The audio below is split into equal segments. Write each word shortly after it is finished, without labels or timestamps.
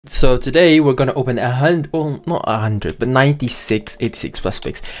So today we're gonna open 100, well not 100, but 96 86 plus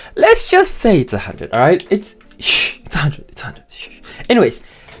picks. Let's just say it's 100, alright? It's 100, it's 100. Shh. Anyways,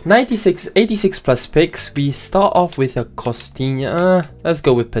 96 86 plus picks. We start off with a Costinha. Let's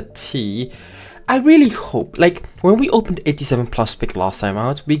go with Petit. I really hope, like, when we opened 87 plus pick last time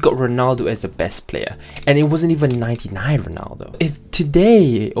out, we got Ronaldo as the best player, and it wasn't even 99 Ronaldo. If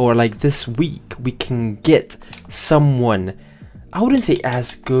today or like this week we can get someone, I wouldn't say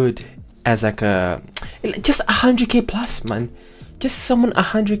as good as like a, just 100k plus, man. Just someone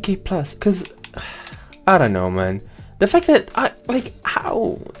 100k plus, cause I don't know, man. The fact that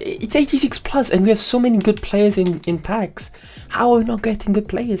how it's 86 plus and we have so many good players in packs. How are we not getting good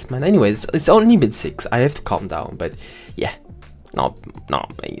players, man? Anyways, it's only been 6. I have to calm down, but yeah, not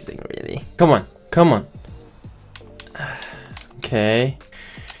amazing really. Come on, come on. Okay.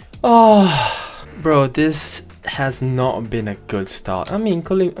 Oh, bro, this has not been a good start. I mean,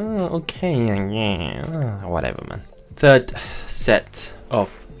 okay, yeah, whatever, man. Third set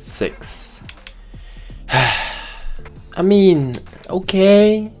of 6. I mean,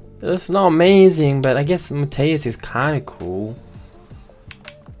 okay, it's not amazing, but I guess Mateus is kind of cool.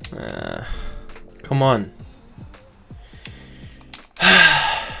 Come on.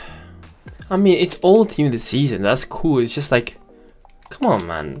 I mean, it's all team of the season. That's cool. It's just like, come on,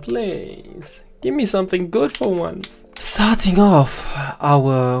 man, please give me something good for once. Starting off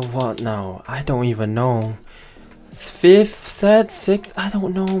our what now? I don't even know. It's 5th set, 6th, I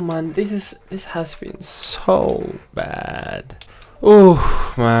don't know, man. This has been so bad.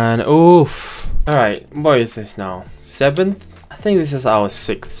 Oof, man, oof. Alright, what is this now? 7th? I think this is our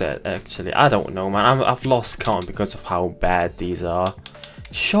 6th set, actually. I don't know, man. I've lost count because of how bad these are.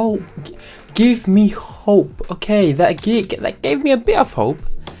 Give me hope. Okay, that gave me a bit of hope.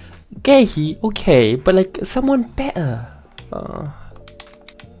 Okay, but like someone better.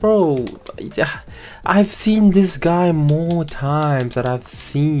 Bro, I've seen this guy more times than I've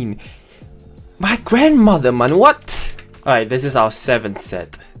seen my grandmother, man. What? Alright, this is our 7th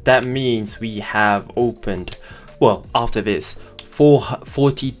set. That means we have opened, well, after this,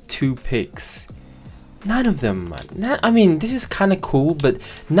 42 picks. None of them, man. I mean, this is kind of cool, but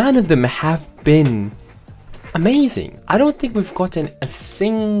none of them have been amazing. I don't think we've gotten a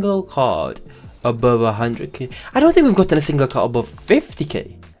single card above 100k. I don't think we've gotten a single card above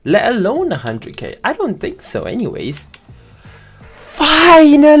 50k. Let alone 100k. I don't think so anyways.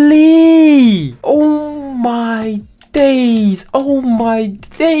 Finally! Oh my days! Oh my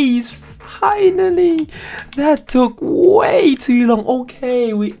days! Finally! That took way too long.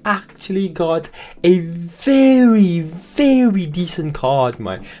 Okay, we actually got a very decent card,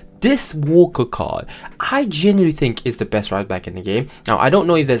 man. This Walker card, I genuinely think is the best right back in the game. Now, I don't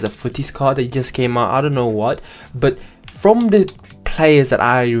know if there's a FUTTIES card that just came out. I don't know what. But from the players that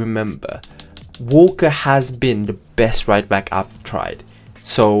I remember, Walker has been the best right back I've tried.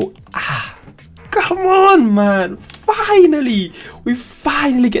 So, come on, man. Finally, we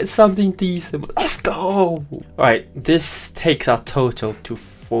finally get something decent. Let's go. Alright, this takes our total to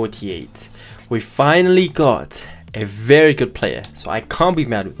 48. We finally got a very good player, so I can't be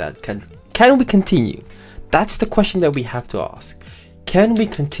mad with that. Can we continue? That's the question that we have to ask. Can we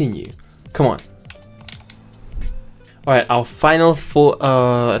continue? Come on. Alright, our final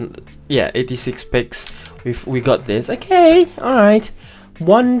 86 picks. We got this. Okay, alright.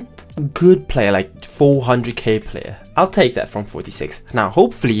 One good player, like 400k player. I'll take that from 46. Now,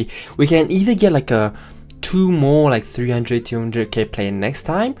 hopefully, we can either get like a 2 more like 300, 200k player next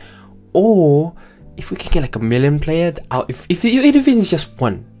time, or if we can get like a million player, if it's just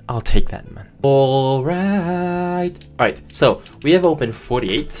one, I'll take that, man. Alright, so we have opened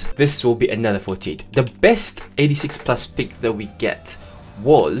 48. This will be another 48. The best 86 plus pick that we get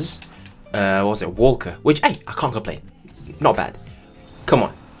was, what was it, Walker, which, hey, I can't complain. Not bad. Come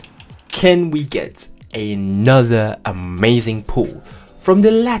on. Can we get another amazing pull from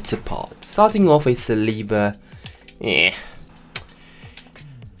the latter part? Starting off with Saliba. Yeah.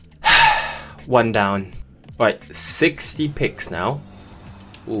 One down. Right, 60 picks now.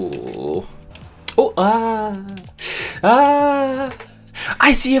 Ooh. Oh,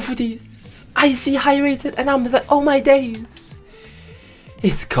 I see a FUTTIES. I see high rated, and I'm like, oh my days.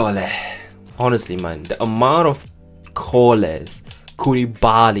 It's Kole. Honestly, man, the amount of Koles,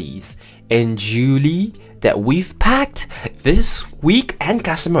 Koulibalis, and Julie that we've packed this week, and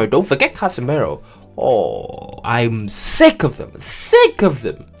Casemiro. Don't forget Casemiro. Oh, I'm sick of them. Sick of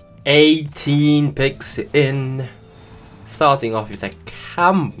them. 18 picks in. Starting off with a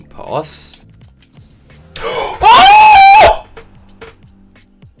Campos. Oh!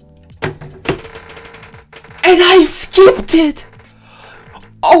 And I skipped it!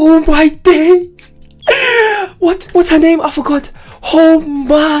 Oh my days! What's her name? I forgot.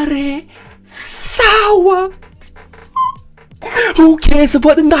 HOMARE Sawa. Who cares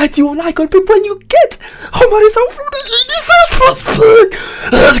about the 91 icon pick when you get HOMARE Sawa from the 86 plus pick?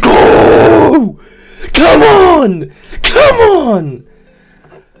 Let's go! Come on! Come on!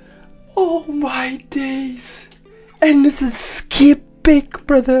 Oh my days! And this is skip pick,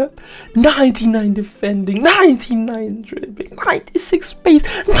 brother. 99 defending, 99 dribbling, 96 pace,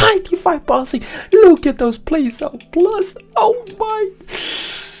 95 passing. Look at those plays out plus. Oh my!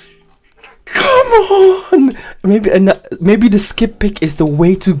 Come on! Maybe the skip pick is the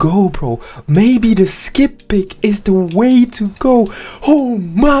way to go, bro. Maybe the skip pick is the way to go.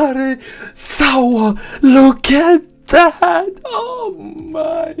 HOMARE Sawa, look at that! Oh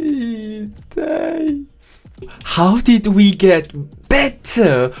my days! How did we get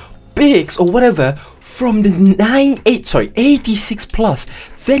better picks or whatever from the 86 plus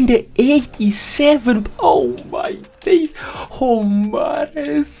than the 87? Oh my days!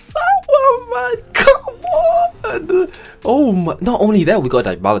 HOMARE Sawa, man, come on! Oh my! Not only that, we got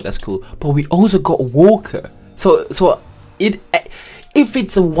Dybala, that's cool, but we also got Walker. So if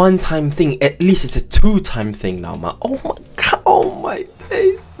it's a one-time thing, at least it's a two-time thing now, man. Oh my god! Oh my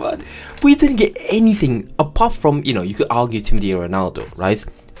days, man! We didn't get anything apart from, you know, you could argue Timothy Ronaldo, right?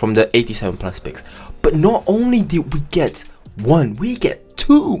 From the 87 plus picks. But not only did we get one, we get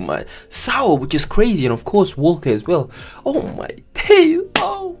two, man. Sawa, which is crazy, and of course Walker as well. Oh my days!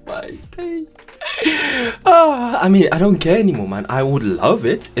 Oh my days! I mean, I don't care anymore, man. I would love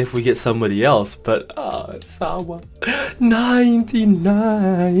it if we get somebody else, but Sawa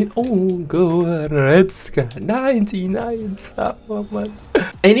 99. Oh, go Red Sky 99 Sawa, man.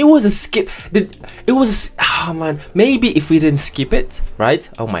 And it was a skip. It was man. Maybe if we didn't skip it, right?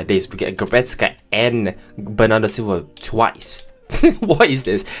 Oh my days, we get Goretzka and Bernardo Silva twice. What is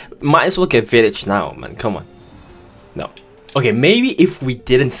this? Might as well get Vidic now, man. Come on. No. Okay, maybe if we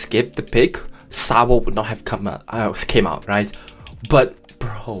didn't skip the pick, Sawa would not have came out, right? But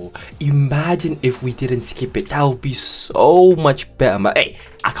bro, imagine if we didn't skip it. That would be so much better, man. Hey,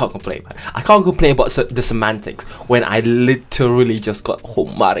 I can't complain, man. I can't complain about the semantics when I literally just got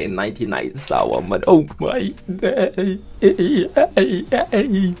HOMARE 99 Sawa, man. Oh my days.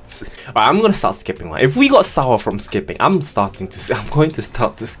 Alright, I'm gonna start skipping, man. If we got Sawa from skipping, I'm going to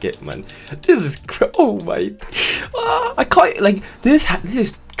start to skip, man. This is oh my. I can't, like, this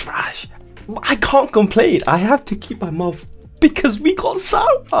is trash. I can't complain. I have to keep my mouth because we got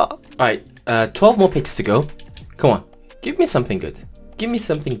Sawa. Alright, 12 more picks to go. Come on, give me something good. Give me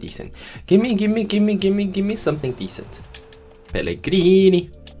something decent. Give me something decent. Pellegrini.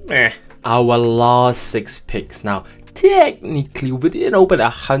 Our last 6 picks. Now, technically, we didn't open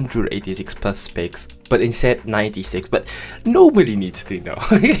 186 plus picks, but instead 96. But nobody needs to know.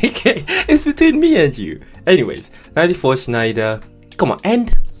 Okay, it's between me and you. Anyways, 94 Schneider. Come on,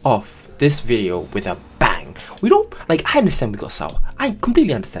 end off this video with a bang. We don't, like, I understand we got Sawa. I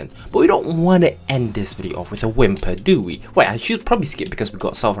completely understand. But we don't want to end this video off with a whimper, do we? Wait, I should probably skip because we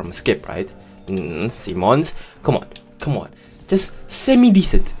got Sawa from a skip, right? Simons. Come on. Come on. Just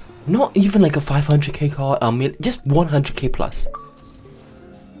semi-decent. Not even like a 500k card. I mean, just 100k plus.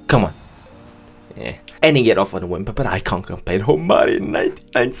 Come on. Yeah. Ending it off on a whimper, but I can't complain. HOMARE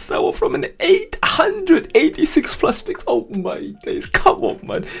 99 Sawa from an 886 plus picks. Oh my days. Come on,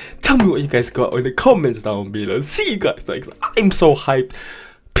 man. Tell me what you guys got in the comments down below. See you guys next time. I'm so hyped.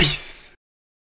 Peace.